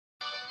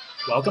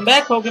Welcome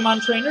back,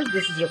 Pokemon trainers.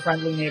 This is your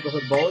friendly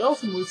neighborhood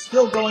Bulldogs, and we're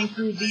still going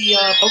through the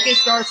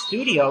Pokestar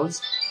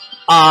Studios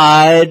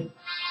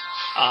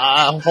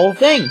whole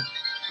thing.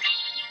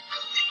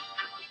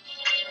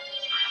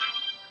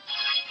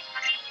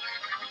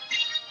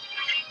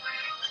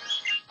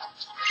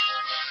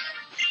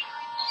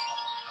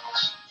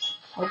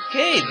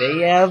 Okay,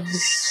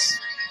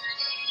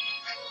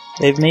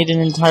 they've made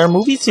an entire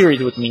movie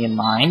series with me in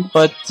mind,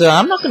 but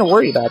I'm not going to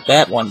worry about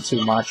that one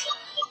too much.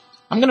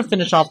 I'm going to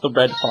finish off the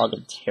Red Fog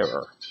of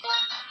Terror.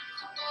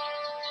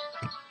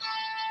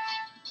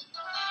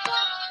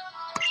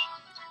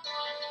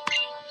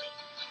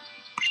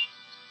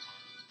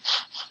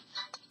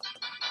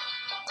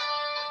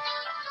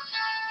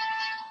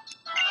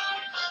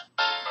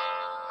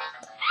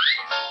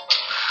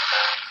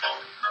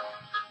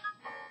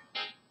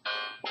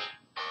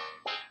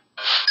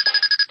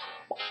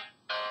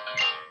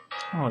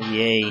 Oh,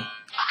 yay.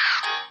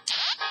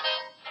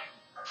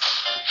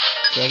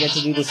 Do I get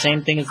to do the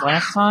same thing as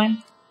last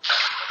time?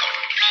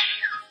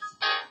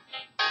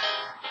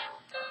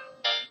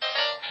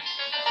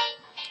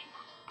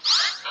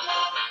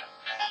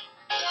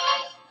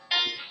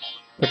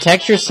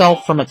 Protect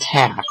yourself from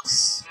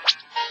attacks.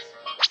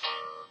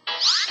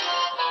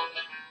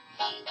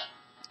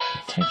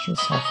 Protect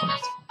yourself from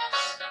attacks.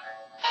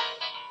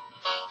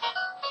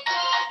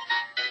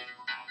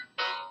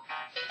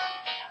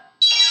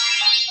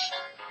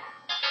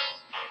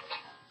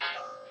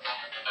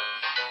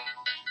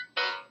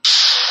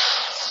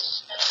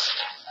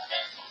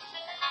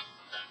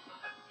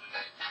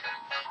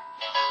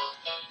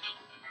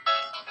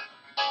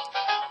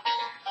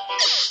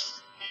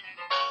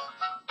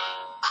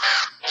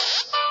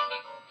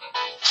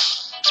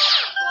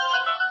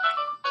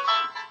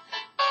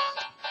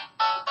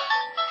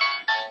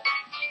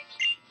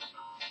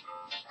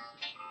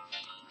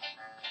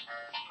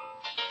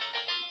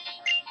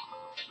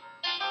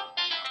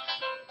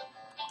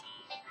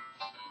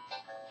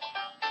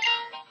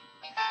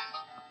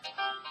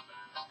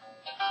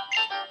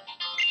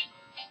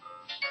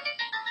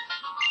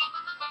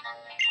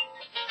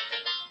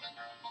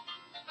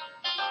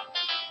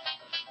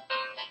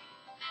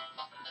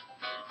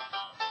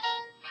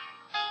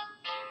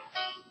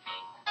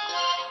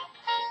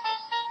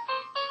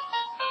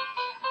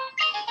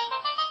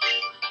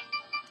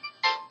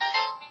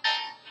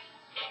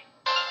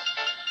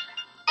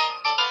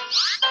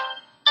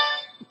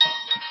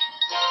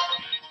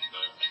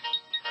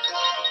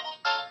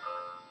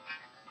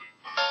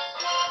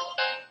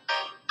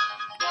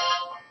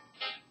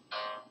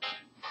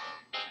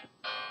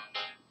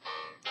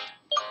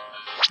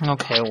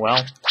 Okay,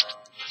 well,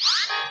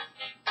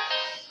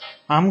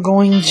 I'm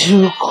going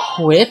to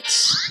quit.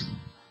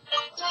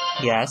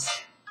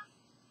 Yes.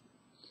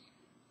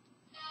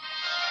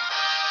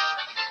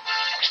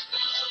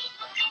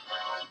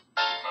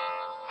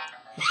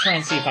 Let's try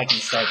and see if I can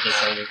start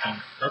this over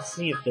from... Let's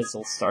see if this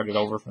will start it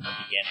over from the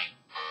beginning.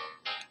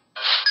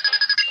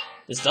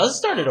 This does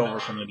start it over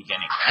from the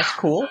beginning. That's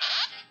cool.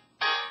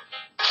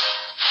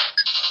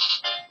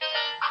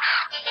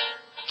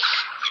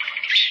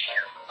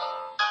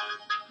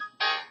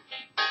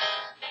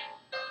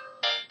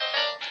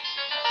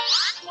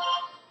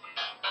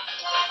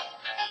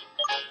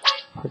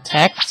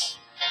 Protect.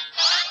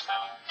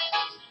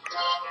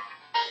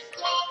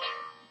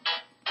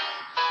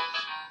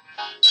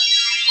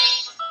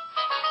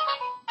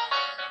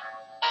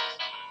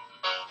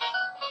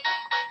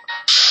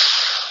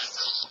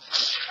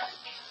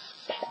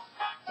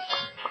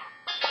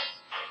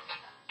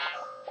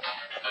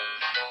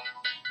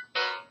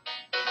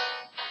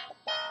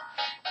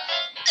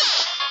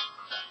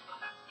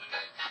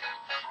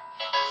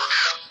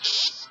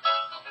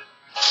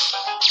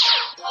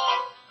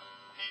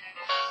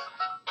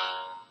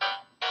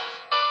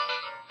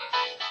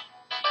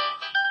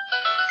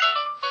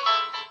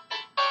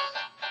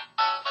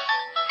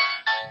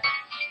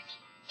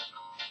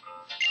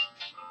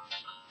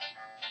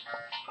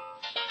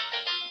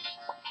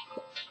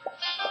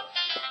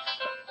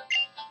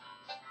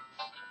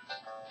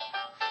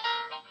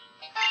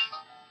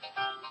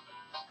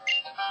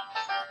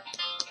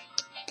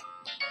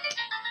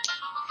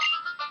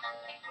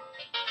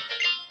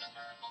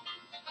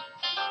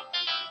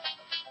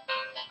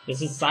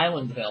 This is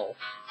Silentville.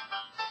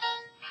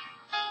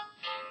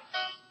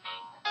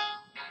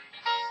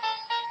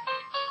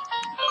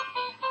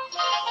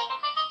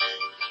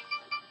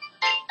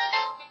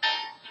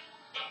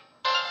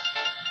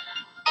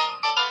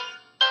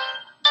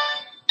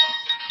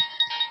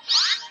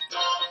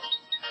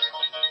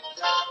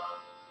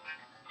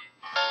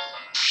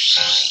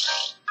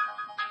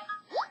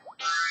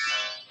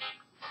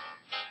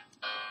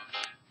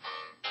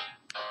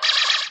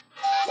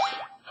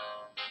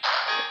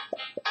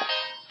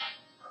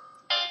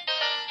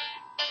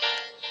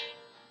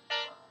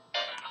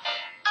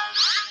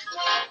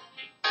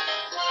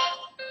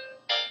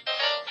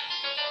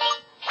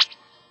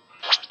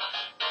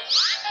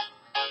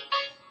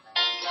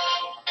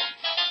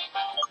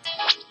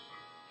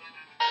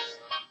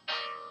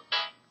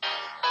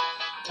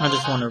 I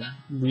just want to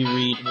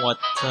reread what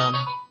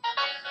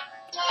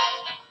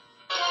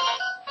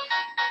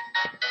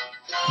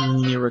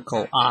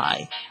Miracle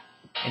Eye.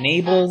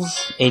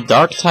 Enables a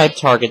Dark-type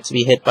target to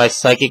be hit by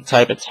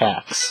Psychic-type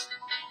attacks.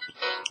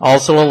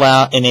 Also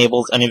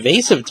enables an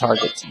evasive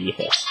target to be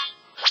hit.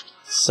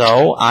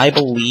 So, I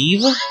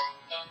believe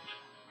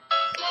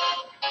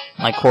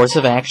my course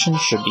of action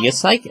should be a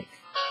Psychic.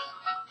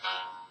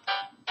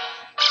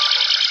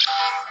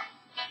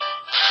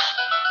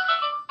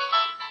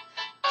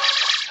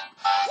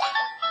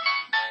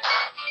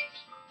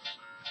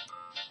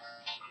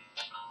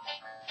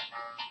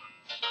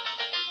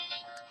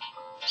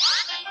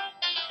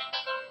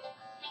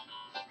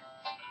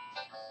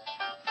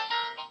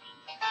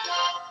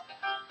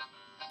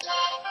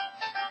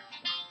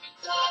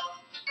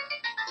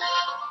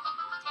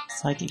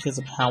 Psychic is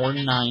a power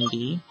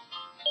 90.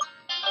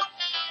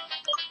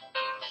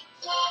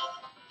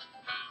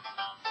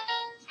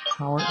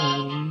 Power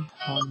 80,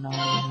 power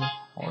 90,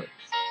 power...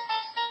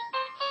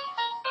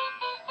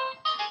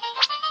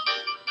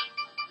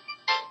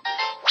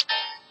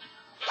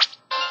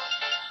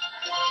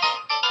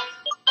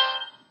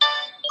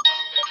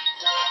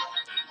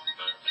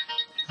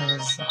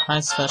 Has a high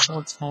special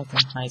attack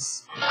and high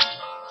speed.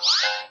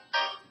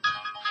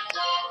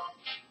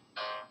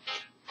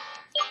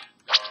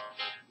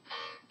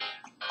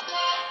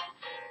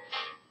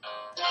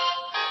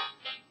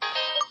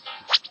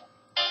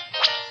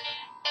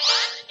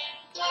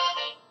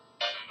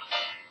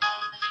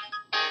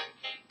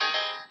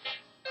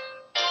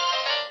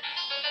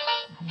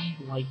 I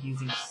don't like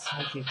using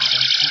Psychic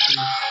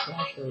on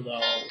pressure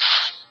though.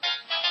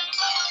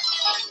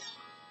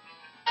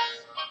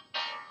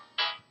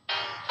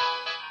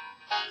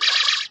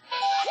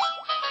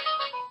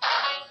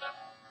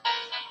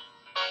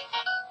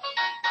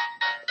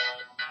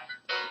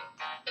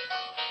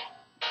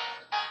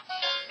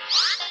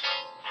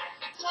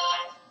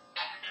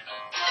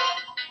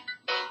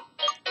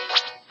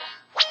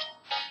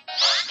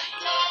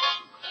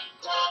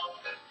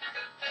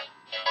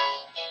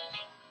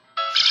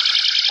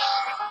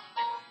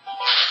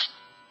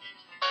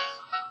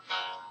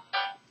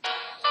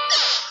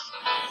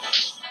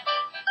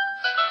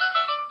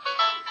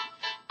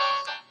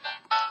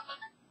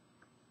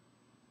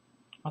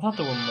 I thought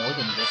there were more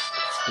than just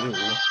two.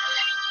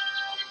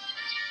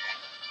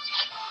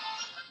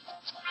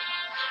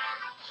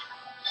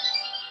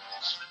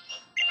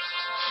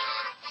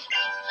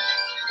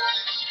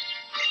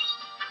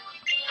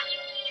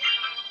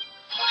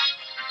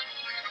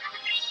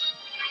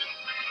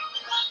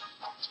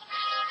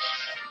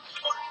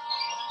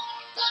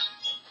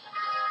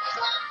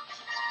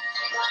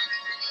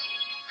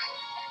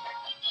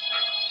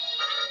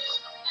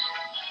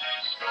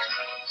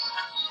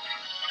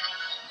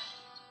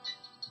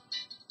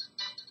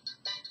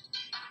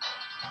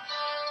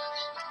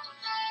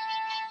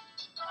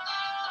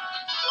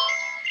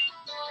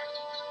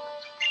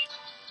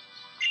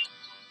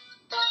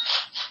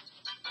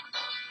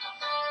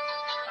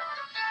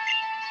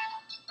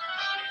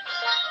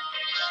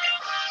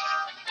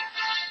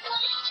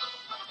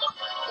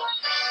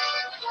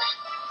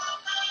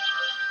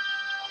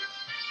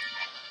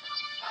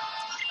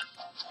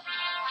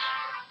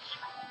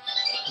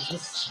 Is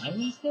this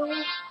Silent Hill?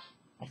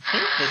 I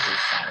think this is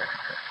Silent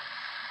Hill.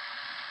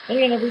 Then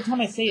again, every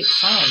time I say it's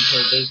Silent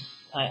Hill,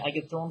 I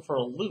get thrown for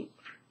a loop.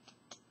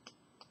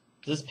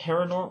 Is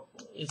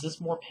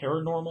this more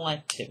Paranormal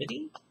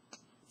Activity?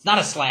 It's not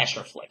a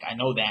slasher flick, I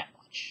know that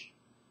much.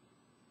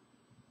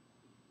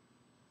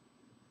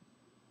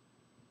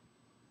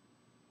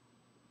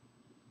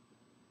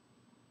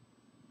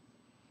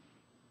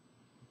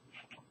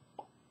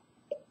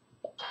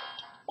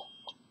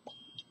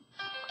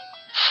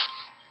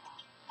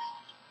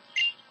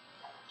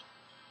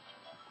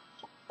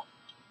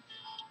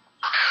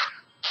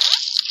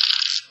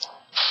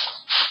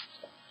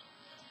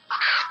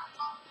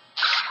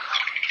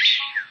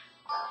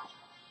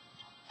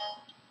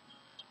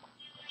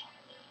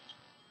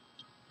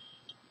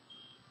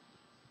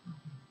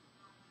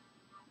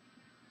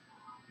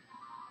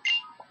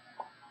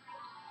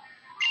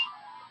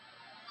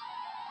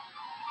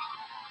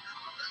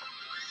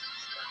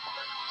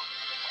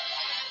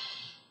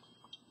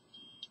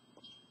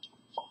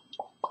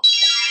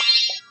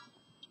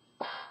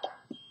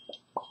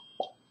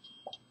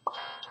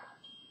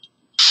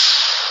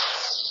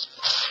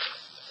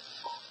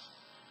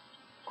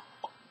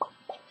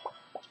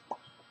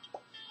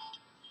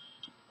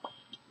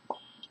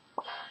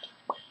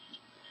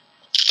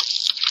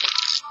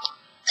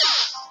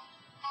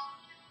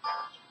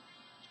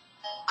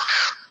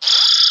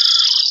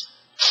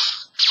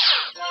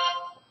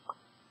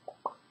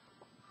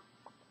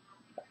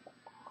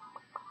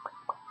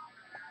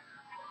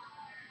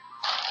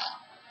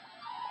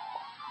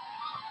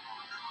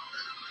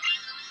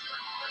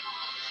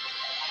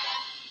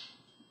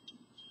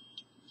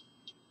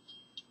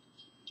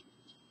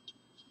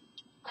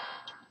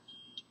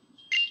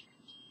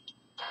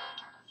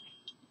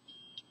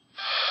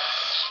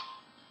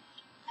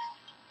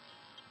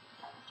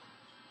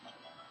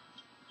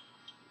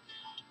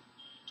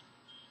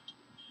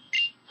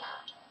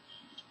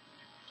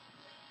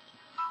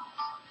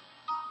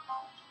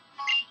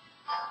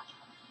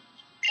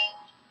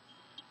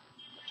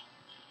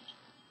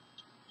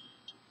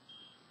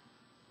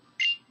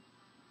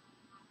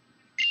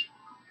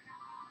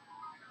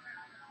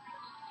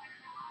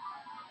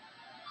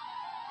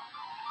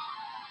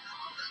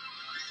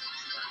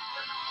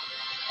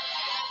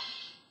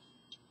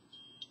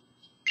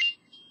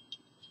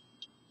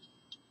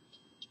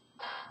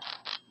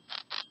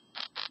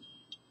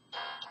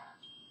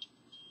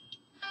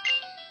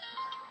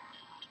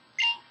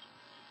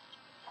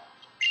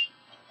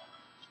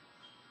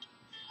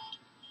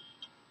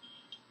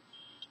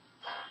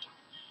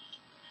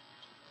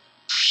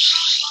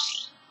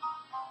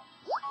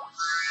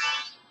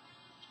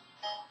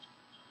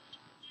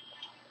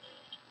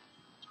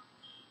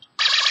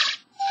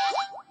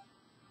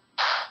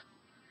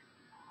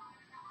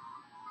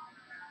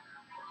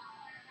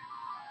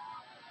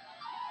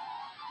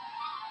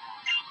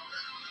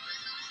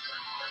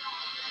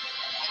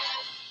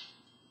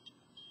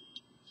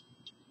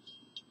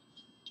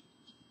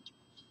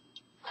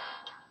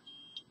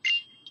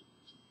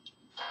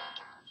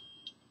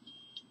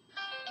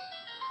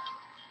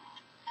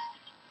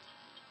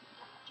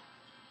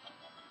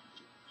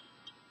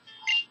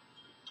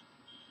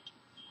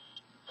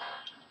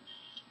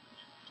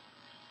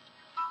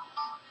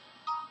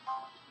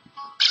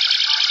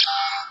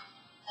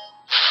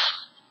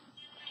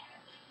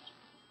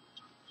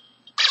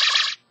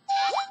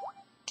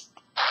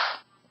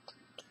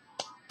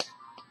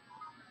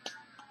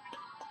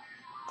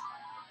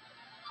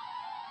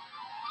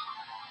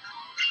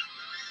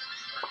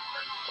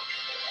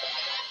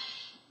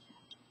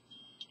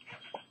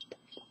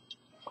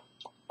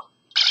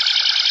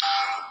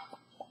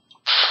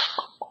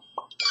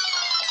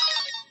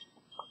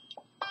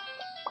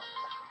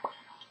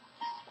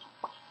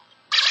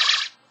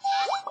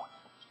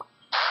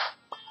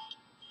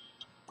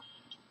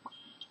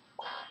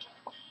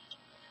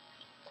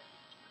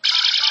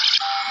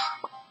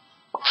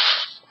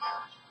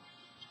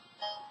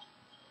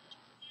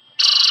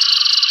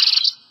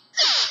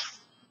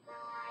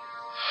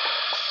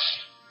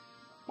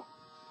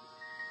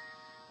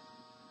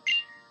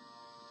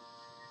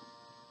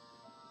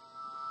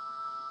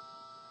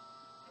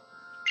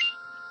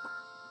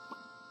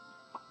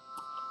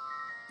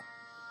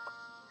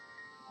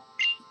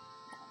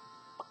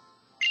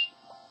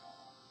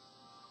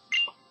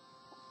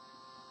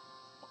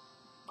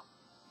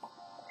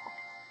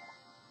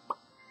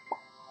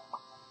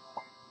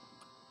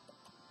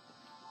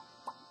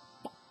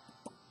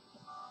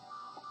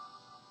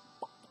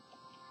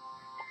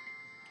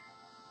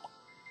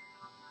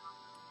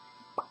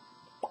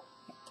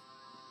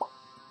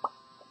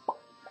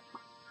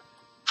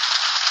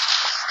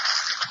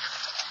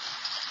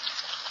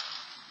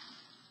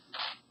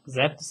 Is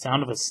that the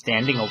sound of a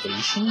standing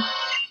ovation?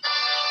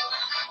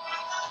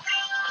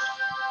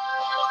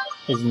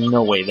 There's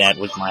no way that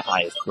was my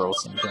highest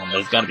grossing film.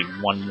 There's gotta be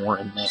one more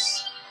in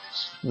this.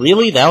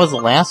 Really? That was the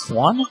last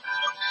one?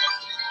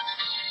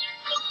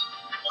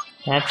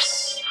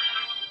 That's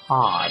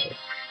odd.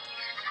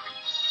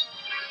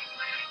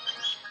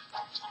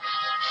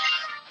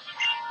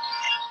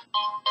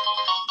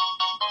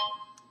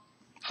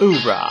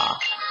 Hoorah!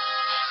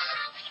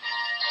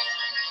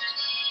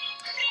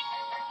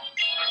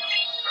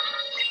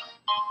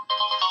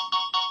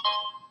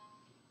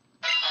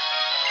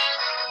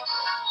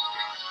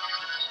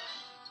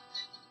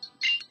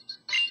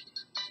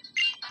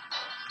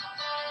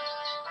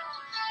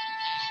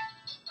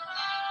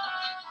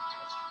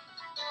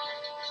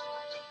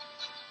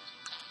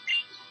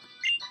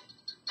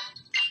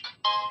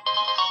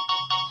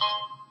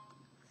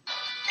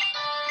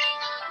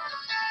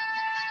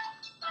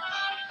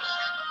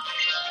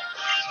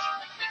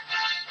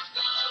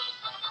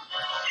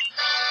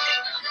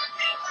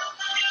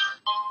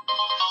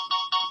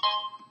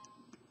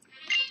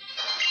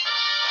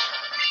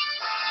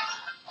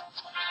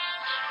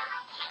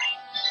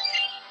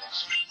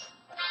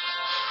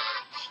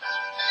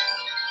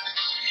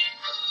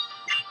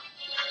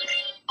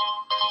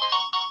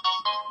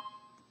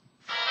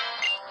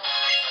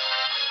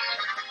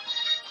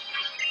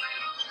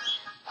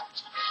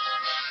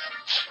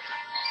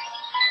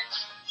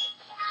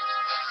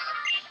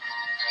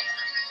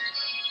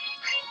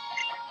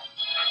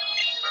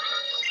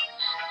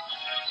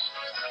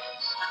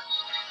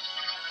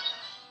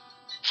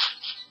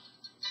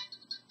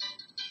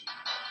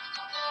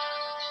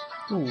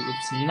 Ooh,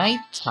 it's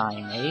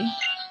nighttime, eh?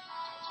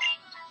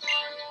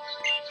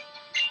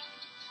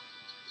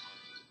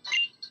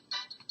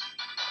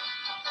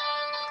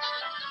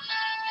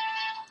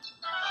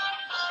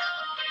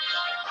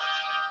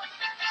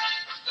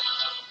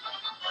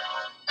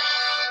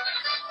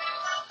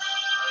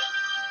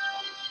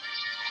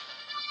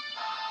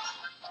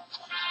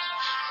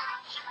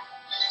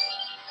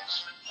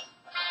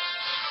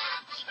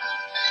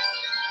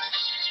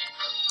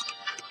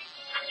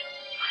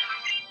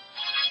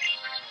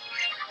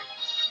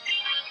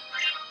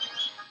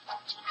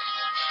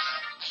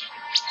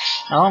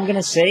 Now I'm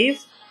gonna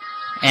save,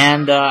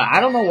 and I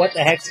don't know what the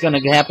heck's gonna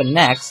happen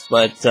next,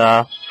 but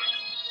that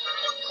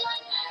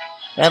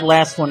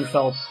last one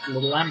felt a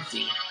little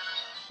empty.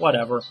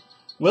 Whatever.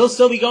 We'll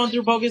still be going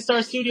through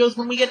Pokestar Studios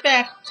when we get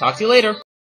back. Talk to you later.